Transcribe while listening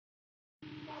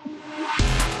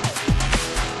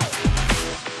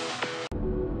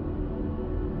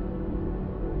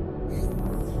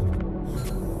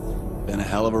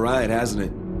hell of a ride, hasn't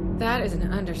it? That is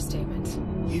an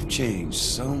understatement. You've changed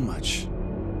so much.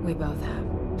 We both have.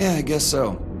 Yeah, I guess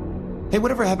so. Hey,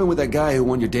 whatever happened with that guy who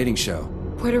won your dating show?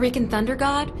 Puerto Rican Thunder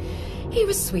God? He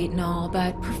was sweet and all,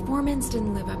 but performance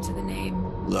didn't live up to the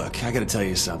name. Look, I gotta tell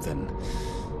you something.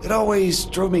 It always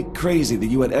drove me crazy that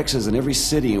you had exes in every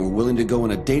city and were willing to go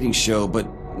on a dating show, but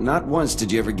not once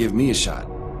did you ever give me a shot.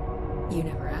 You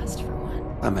never asked for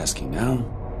one. I'm asking now.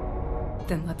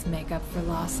 Then let's make up for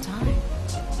lost time.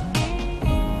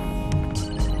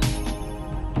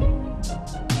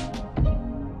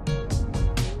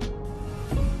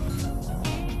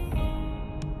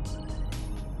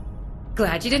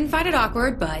 Glad you didn't find it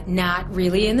awkward, but not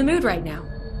really in the mood right now.